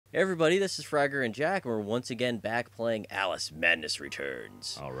Hey everybody, this is Fragger and Jack, and we're once again back playing Alice Madness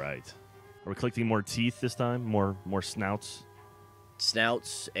Returns. All right. Are we collecting more teeth this time? More snouts?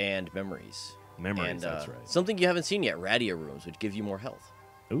 Snouts and memories. Memories, And that's right. something you haven't seen yet, radio rooms, which give you more health.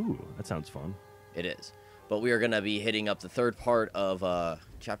 Ooh, that sounds fun. It is. But we are going to be hitting up the third part of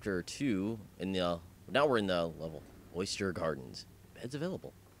Chapter 2 in the... now we're in the level. Oyster Gardens. Beds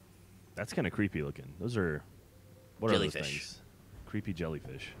available. That's kind of creepy looking. Those are... What are those Jellyfish. things? Creepy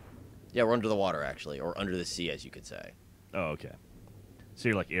jellyfish. Yeah, we're under the water, actually. Or under the sea, as you could say. Oh, okay. So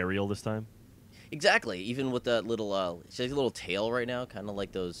you're like Ariel this time? Exactly. Even with that little... she has a little tail right now, kind of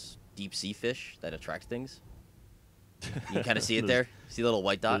like those deep sea fish that attract things. You kind of see it there? See the little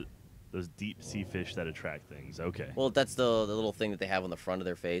white dot? Those deep sea fish that attract things. Okay. Well, that's the little thing that they have on the front of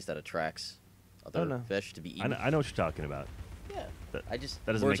their face that attracts other fish to be eaten. I know what you're talking about. Yeah. That, I just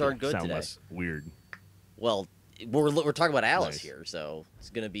that doesn't words make aren't it good sound today. less weird. Well, we're talking about Alice Nice. here, so it's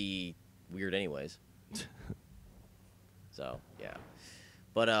gonna be weird anyways. So yeah,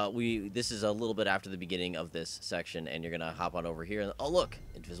 but this is a little bit after the beginning of this section, and you're gonna hop on over here and oh look,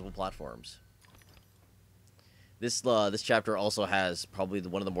 invisible platforms. This chapter also has probably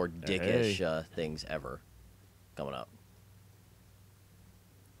one of the more dickish things ever coming up.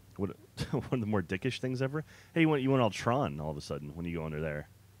 What, one of the more dickish things ever? Hey, you went all Tron all of a sudden when you go under there.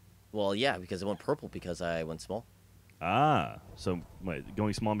 Well, yeah, because it went purple because I went small. Ah, so what,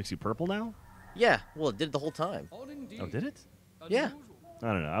 going small makes you purple now? Yeah, well, it did the whole time. Oh, did it? Yeah. I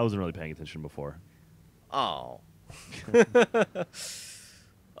don't know. I wasn't really paying attention before. Oh.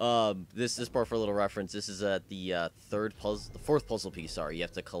 This part for a little reference. This is at the fourth puzzle piece. Sorry, you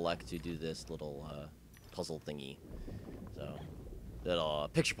have to collect to do this little puzzle thingy. So, little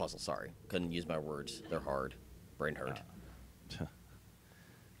picture puzzle. Sorry, couldn't use my words. They're hard. Brain hurt.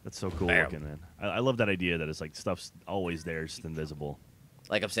 That's so cool Bam. looking, man. I love that idea that it's like stuff's always there, just invisible.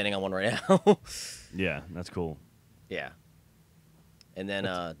 Like I'm standing on one right now. Yeah, that's cool. Yeah. And then,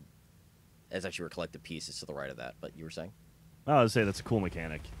 as actually were collected pieces to the right of that. But you were saying? I would say that's a cool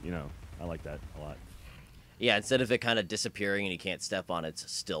mechanic. You know, I like that a lot. Yeah, instead of it kind of disappearing and you can't step on it,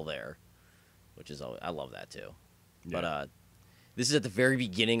 it's still there, which is I love that too. Yeah. But this is at the very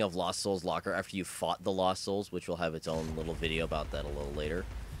beginning of Lost Souls Locker after you fought the Lost Souls, which will have its own little video about that a little later.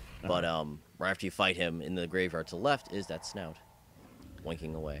 But right after you fight him in the graveyard to the left is that snout,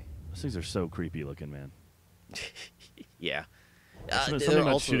 winking away. Those things are so creepy looking, man. Yeah. Something they're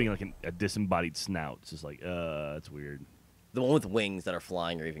about also- shooting like a disembodied snout. It's just like, it's weird. The one with wings that are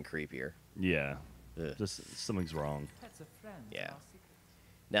flying are even creepier. Yeah, Ugh. just something's wrong. Yeah.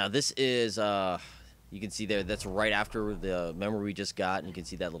 Now this is you can see there that's right after the memory we just got, and you can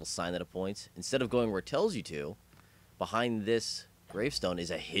see that little sign that it points. Instead of going where it tells you to, behind this gravestone is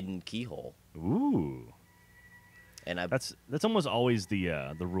a hidden keyhole. Ooh, And that's almost always the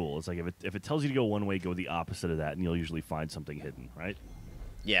rule. It's like if it tells you to go one way, go the opposite of that, and you'll usually find something hidden, right?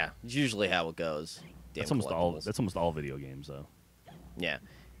 yeah, it's usually how it goes. Damn collectibles. That's almost all video games, though. Yeah.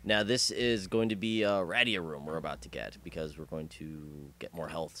 Now this is going to be a radio room we're about to get because we're going to get more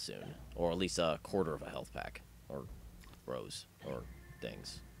health soon, or at least a quarter of a health pack, or rows, or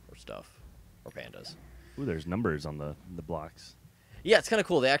things, or stuff, or pandas. Ooh, there's numbers on the blocks. Yeah, it's kind of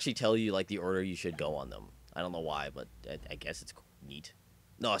cool. They actually tell you like the order you should go on them. I don't know why, but I guess it's neat.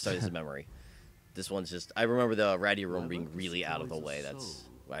 No, sorry, this is memory. This one's just... I remember the radio room being really out of the way. That's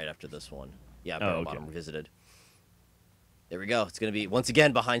right after this one. Yeah, Barrel Bottom Revisited. There we go. It's going to be, once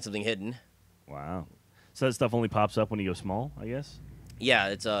again, behind something hidden. Wow. So that stuff only pops up when you go small, I guess? Yeah,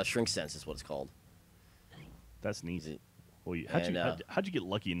 it's Shrink Sense is what it's called. That's neat. It- Well, and, how'd you get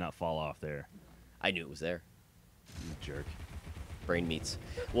lucky and not fall off there? I knew it was there. You jerk. Brain meats.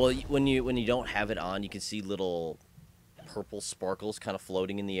 Well, when you don't have it on, you can see little purple sparkles kind of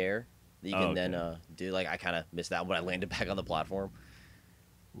floating in the air that you can then do. Like, I kind of missed that when I landed back on the platform.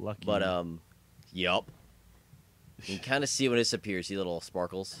 Lucky. But, yup. You can kind of see when it disappears. See little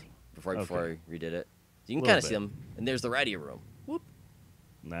sparkles before I redid it. So you can Little kind of see bit. them. And there's the radio room. Whoop.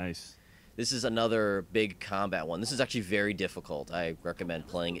 Nice. This is another big combat one. This is actually very difficult. I recommend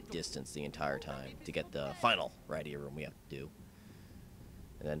playing at distance the entire time to get the final radio room we have to do.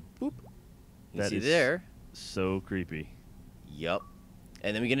 And then, boop. You That see is there. So creepy. Yup.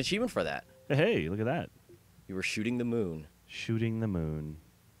 And then we get an achievement for that. Hey, look at that. You were shooting the moon. Shooting the moon.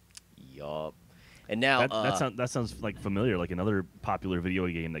 Yup. And now, That sounds like familiar, like another popular video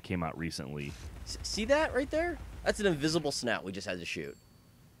game that came out recently. see that right there? That's an invisible snout we just had to shoot.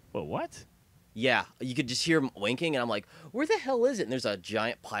 Whoa, what? Yeah, you could just hear him winking, and I'm like, where the hell is it? And there's a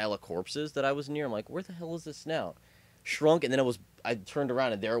giant pile of corpses that I was near. I'm like, where the hell is this snout? Shrunk, and then I turned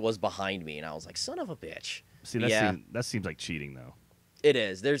around, and there it was behind me, and I was like, son of a bitch. See, that seems like cheating, though. It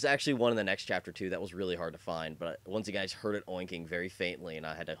is. There's actually one in the next chapter too that was really hard to find, but once again, I just heard it oinking very faintly, and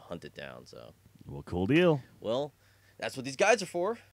I had to hunt it down. So, Well, cool deal. well, that's what these guides are for.